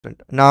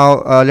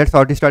Now let's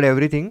auto-start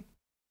everything.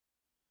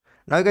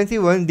 Now you can see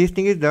once this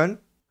thing is done,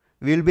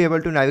 we will be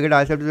able to navigate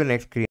ourselves to the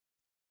next screen.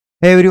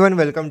 Hey everyone,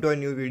 welcome to a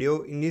new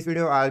video. In this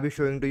video, I'll be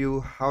showing to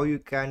you how you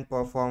can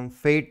perform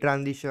fade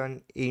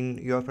transition in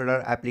your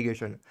Flutter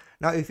application.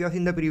 Now, if you have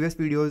seen the previous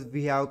videos,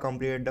 we have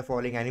completed the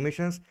following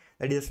animations,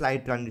 that is a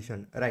slide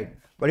transition, right?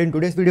 But in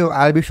today's video,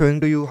 I'll be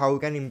showing to you how you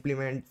can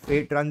implement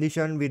fade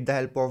transition with the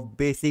help of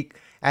basic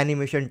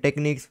animation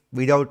techniques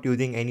without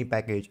using any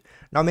package.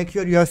 Now, make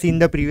sure you have seen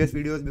the previous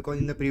videos, because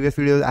in the previous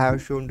videos, I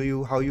have shown to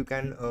you how you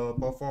can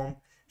perform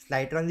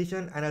slide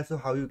transition and also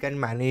how you can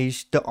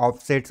manage the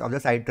offsets of the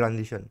slide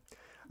transition.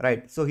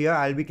 Right, so here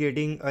I'll be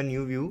creating a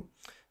new view.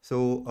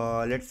 So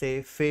let's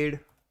say fade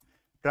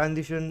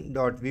transition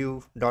dot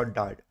view dot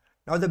dart.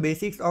 Now the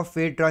basics of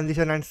fade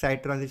transition and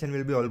slide transition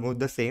will be almost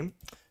the same.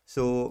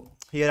 So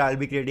here I'll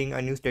be creating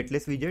a new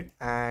stateless widget,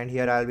 and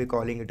here I'll be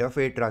calling it a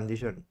fade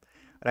transition.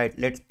 Right,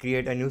 let's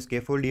create a new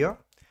scaffold here,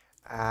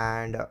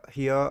 and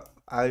here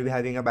I'll be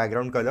having a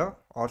background color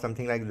or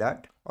something like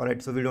that.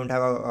 Alright, so we don't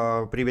have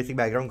a pre-basic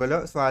background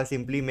color, so I'll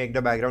simply make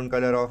the background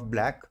color of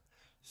black.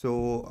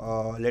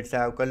 So let's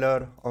have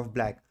color of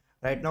black.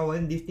 Right, now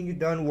when this thing is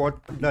done, what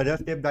the other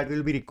step that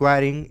we'll be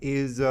requiring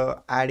is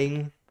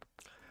adding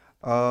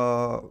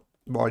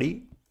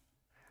body,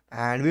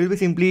 and we'll be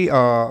simply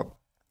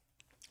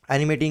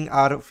animating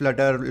our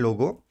Flutter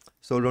logo,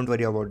 so don't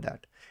worry about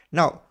that.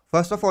 Now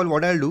first of all,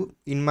 what I'll do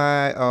in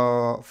my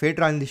fade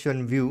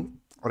transition view,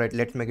 alright,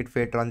 let's make it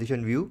fade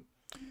transition view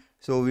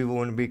so we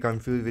won't be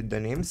confused with the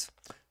names.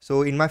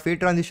 So in my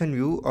fade transition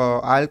view,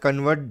 I'll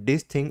convert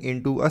this thing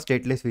into a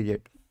stateless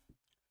widget.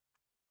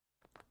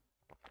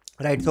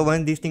 Right, so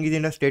when this thing is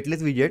in a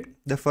stateless widget,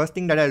 the first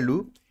thing that I'll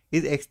do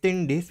is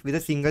extend this with a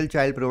single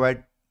child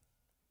provider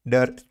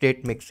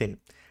state mixin.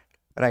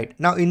 Right,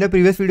 now in the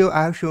previous video,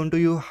 I have shown to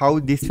you how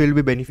this will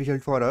be beneficial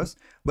for us.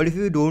 But if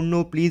you don't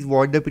know, please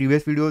watch the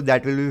previous video.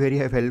 That will be very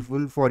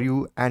helpful for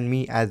you and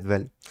me as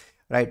well.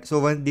 Right, so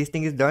once this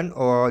thing is done,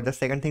 the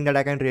second thing that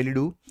I can really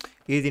do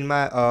is in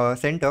my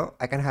center,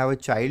 I can have a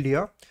child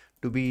here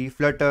to be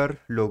Flutter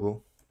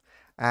logo,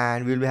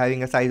 and we'll be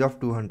having a size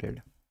of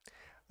 200.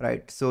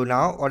 Right, so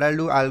now what I'll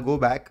do, I'll go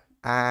back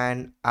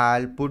and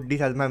I'll put this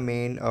as my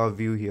main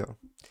view here.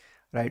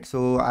 Right,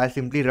 so I'll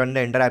simply run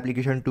the entire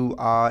application to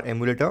our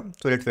emulator.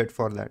 So let's wait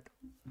for that.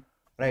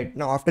 Right,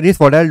 now after this,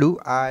 what I'll do,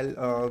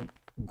 I'll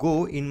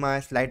go in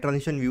my slide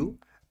transition view,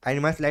 and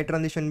in my slide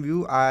transition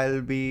view,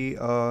 I'll be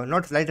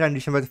not slide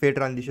transition but fade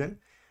transition,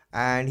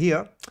 and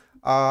here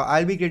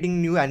I'll be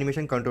creating new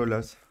animation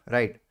controllers.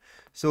 Right,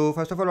 so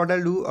first of all, what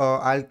I'll do,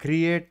 I'll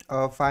create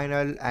a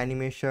final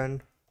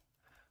animation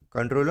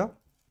controller,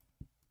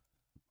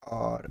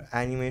 or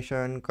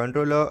animation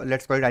controller,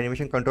 let's call it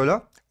animation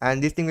controller,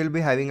 and this thing will be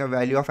having a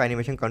value of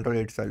animation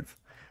controller itself.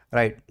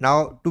 Right,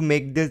 now to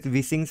make this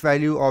vsyncs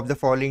value of the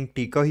following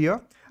ticker here,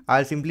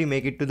 I'll simply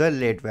make it to the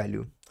late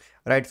value.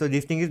 Right, so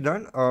this thing is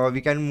done.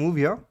 We can move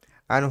here,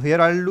 and here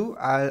I'll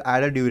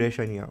add a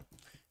duration here.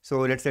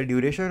 So let's say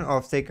duration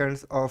of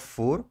seconds of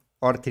 4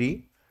 or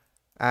 3,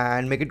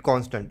 and make it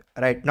constant.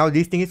 Right, now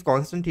this thing is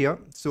constant here.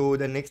 So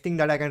the next thing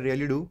that I can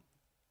really do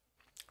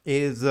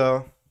is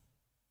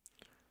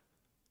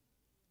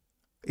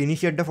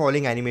initiate the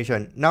following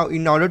animation. Now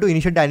in order to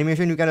initiate the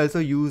animation, you can also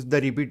use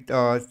the repeat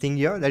thing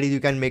here, that is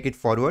you can make it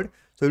forward,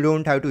 so you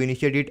don't have to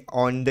initiate it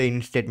on the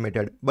initstate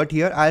method. But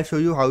here I'll show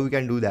you how you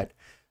can do that.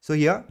 So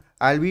here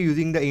I'll be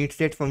using the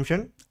initstate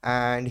function,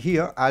 and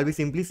here I'll be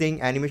simply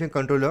saying animation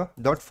controller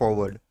dot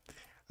forward.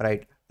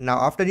 Right, now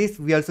after this,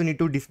 we also need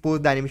to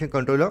dispose the animation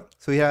controller.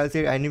 So here I'll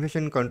say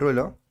animation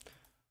controller,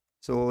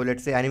 so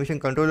let's say animation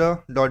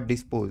controller dot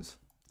dispose.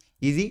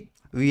 Easy,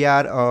 we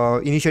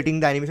are initiating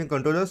the animation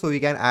controller, so we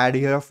can add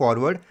here a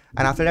forward,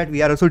 and after that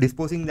we are also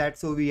disposing that,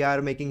 so we are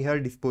making here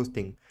dispose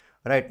thing.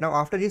 Right, now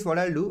after this, what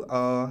I'll do,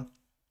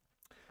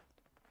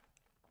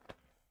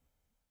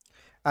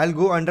 I'll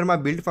go under my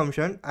build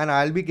function, and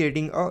I'll be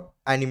creating a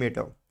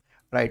animator.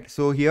 Right,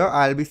 so here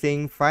I'll be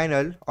saying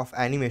final of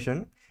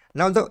animation.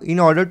 Now in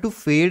order to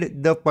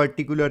fade the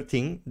particular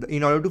thing,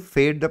 in order to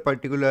fade the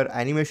particular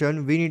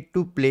animation, we need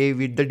to play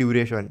with the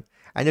duration,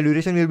 and the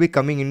duration will be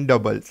coming in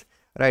doubles.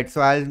 Right,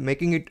 so I'll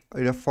making it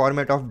in a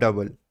format of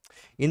double.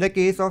 In the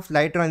case of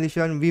slide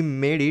transition, we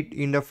made it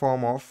in the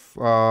form of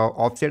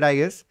offset, I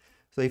guess.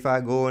 So if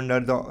I go under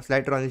the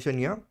slide transition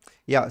here,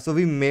 yeah, so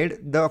we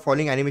made the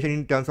following animation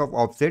in terms of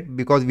offset,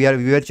 because we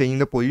were changing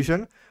the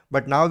position,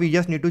 but now we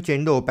just need to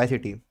change the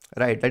opacity.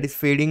 Right, that is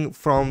fading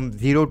from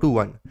 0 to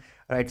 1.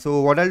 Right,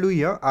 so what I'll do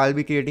here, I'll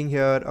be creating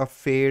here a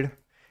fade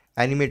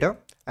animator,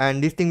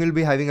 and this thing will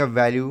be having a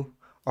value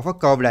of a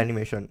curved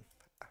animation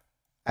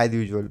as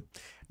usual.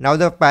 Now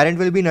the parent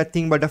will be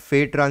nothing but a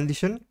fade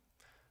transition,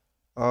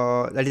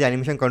 that is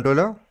animation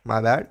controller,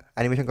 my bad,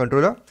 animation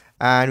controller,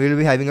 and we'll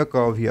be having a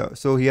curve here.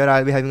 So here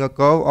I'll be having a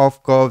curve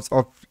of curves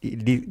of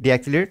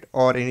deaccelerate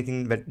or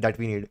anything that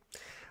we need.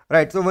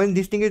 Right, so when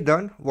this thing is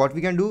done, what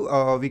we can do,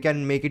 we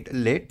can make it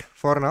late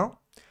for now,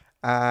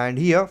 and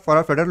here for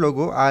our Flutter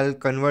logo, I'll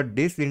convert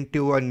this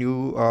into a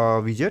new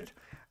widget,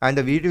 and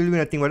the widget will be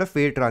nothing but a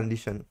fade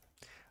transition.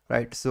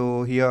 right?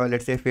 So here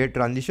let's say fade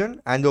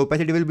transition, and the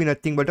opacity will be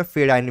nothing but a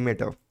fade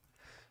animator.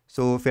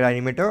 So fade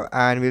animator,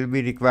 and we'll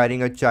be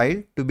requiring a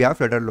child to be our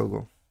Flutter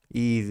logo.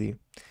 Easy.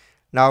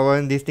 Now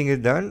when this thing is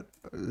done,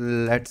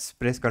 let's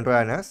press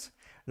Ctrl and S.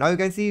 Now you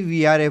can see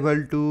we are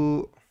able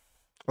to,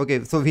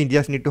 okay, so we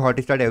just need to hot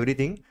start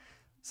everything.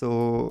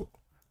 So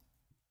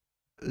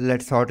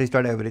let's hot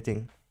restart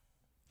everything.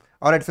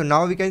 Alright, so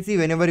now we can see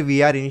whenever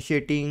we are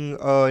initiating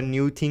a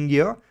new thing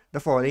here, the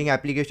following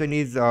application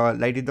is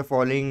like the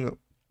following.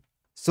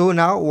 So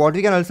now what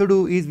we can also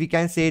do is we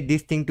can say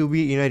this thing to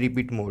be in a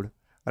repeat mode.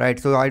 Right,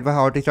 so if I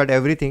hot restart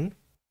everything,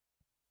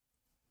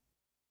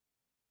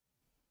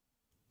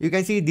 you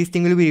can see this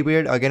thing will be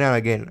repeated again and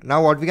again.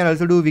 Now what we can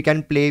also do, we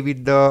can play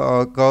with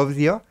the curves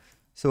here.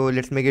 So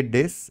let's make it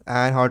this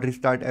and hot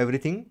restart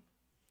everything.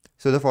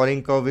 So the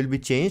following curve will be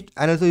changed,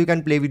 and also you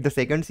can play with the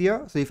seconds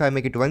here. So if I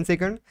make it 1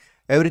 second,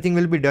 everything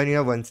will be done in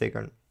a 1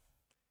 second.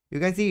 You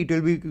can see it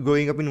will be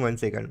going up in 1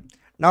 second.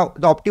 Now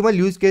the optimal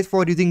use case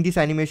for using this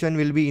animation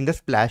will be in the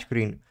splash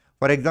screen.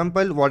 For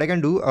example, what I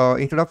can do,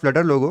 instead of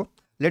Flutter logo,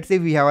 let's say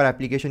we have our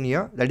application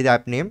here, that is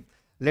app name.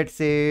 Let's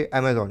say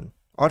Amazon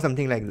or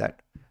something like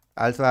that.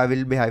 Also I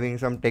will be having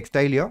some text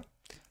style here.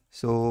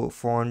 So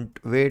font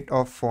weight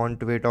of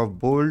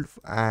bold,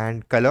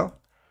 and color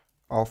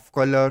of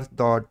colors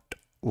dot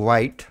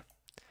white,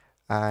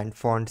 and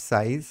font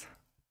size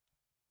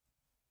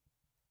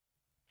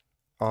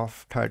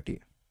of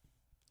 30.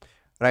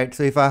 Right,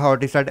 so if I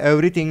hot restart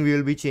everything, we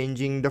will be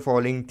changing the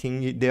following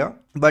thing there.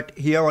 But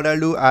here what I'll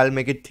do, I'll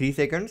make it 3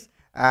 seconds,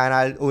 and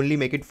I'll only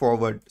make it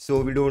forward,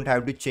 so we don't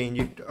have to change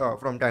it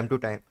from time to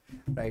time.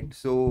 Right,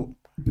 so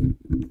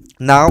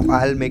now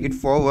I'll make it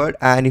forward,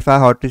 and if I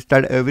hot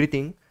restart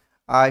everything,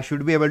 I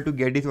should be able to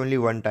get this only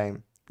one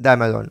time, the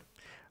Amazon.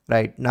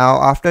 Right,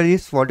 now after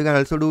this, what you can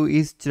also do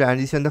is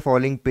transition the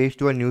following page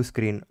to a new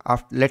screen.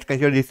 Let's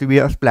consider this to be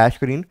a splash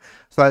screen,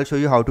 so I'll show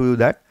you how to do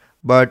that.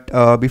 But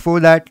before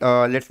that,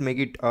 let's make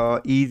it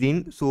ease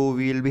in. So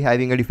we will be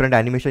having a different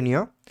animation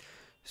here.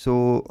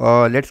 So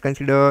let's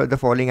consider the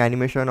following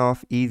animation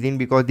of ease in,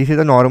 because this is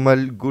a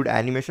normal good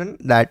animation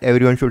that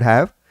everyone should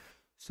have.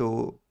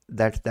 So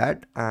that's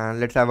that,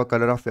 and let's have a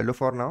color of yellow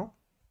for now.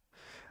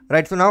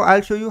 Right, so now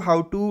I'll show you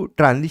how to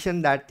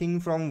transition that thing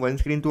from one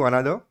screen to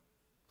another.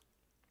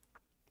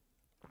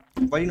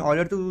 But in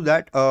order to do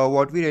that,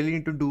 what we really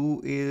need to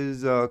do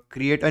is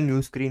create a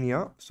new screen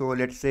here. So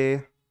let's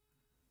say,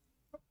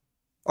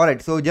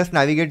 alright, so just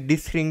navigate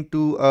this screen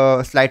to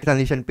a slide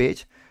transition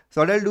page.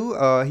 So what I'll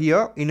do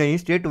here in a new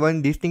state,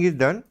 when this thing is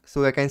done,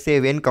 so I can say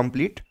when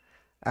complete,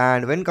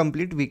 and when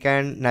complete we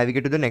can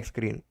navigate to the next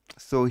screen.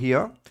 So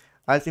here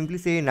I'll simply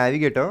say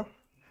navigator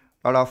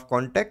out of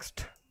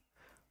context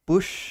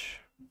push.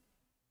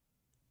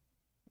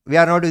 We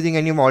are not using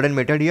any modern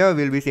method here.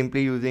 We'll be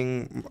simply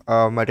using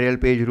material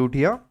page root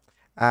here,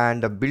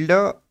 and the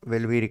builder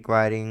will be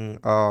requiring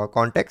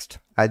context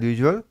as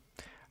usual.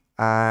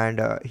 And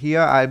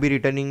here I'll be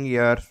returning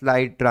your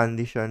slide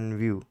transition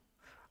view.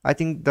 I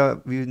think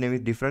the view name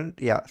is different.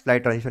 Yeah,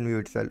 slide transition view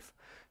itself.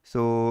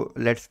 So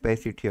let's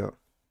paste it here.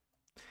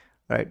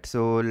 Right,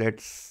 so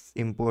let's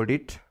import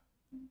it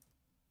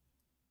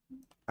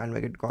and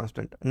make it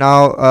constant.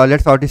 Now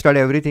let's hot restart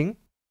everything.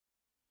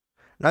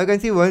 Now you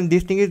can see once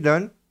this thing is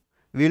done,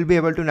 we will be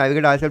able to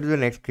navigate ourselves to the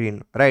next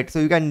screen. Right, so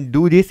you can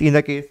do this in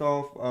the case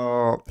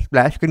of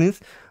splash screens,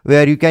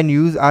 where you can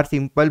use our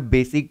simple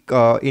basic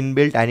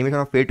inbuilt animation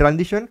of fade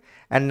transition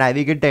and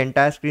navigate the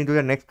entire screen to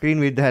the next screen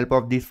with the help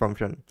of this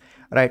function.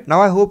 Right,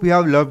 now I hope you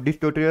have loved this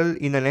tutorial.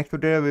 In the next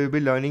tutorial we will be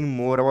learning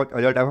more about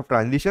other type of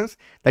transitions,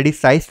 that is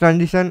size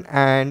transition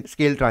and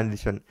scale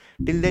transition.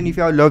 Till then, if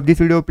you have loved this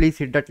video, please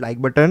hit that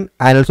like button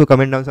and also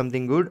comment down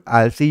something good.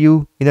 I'll see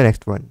you in the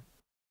next one.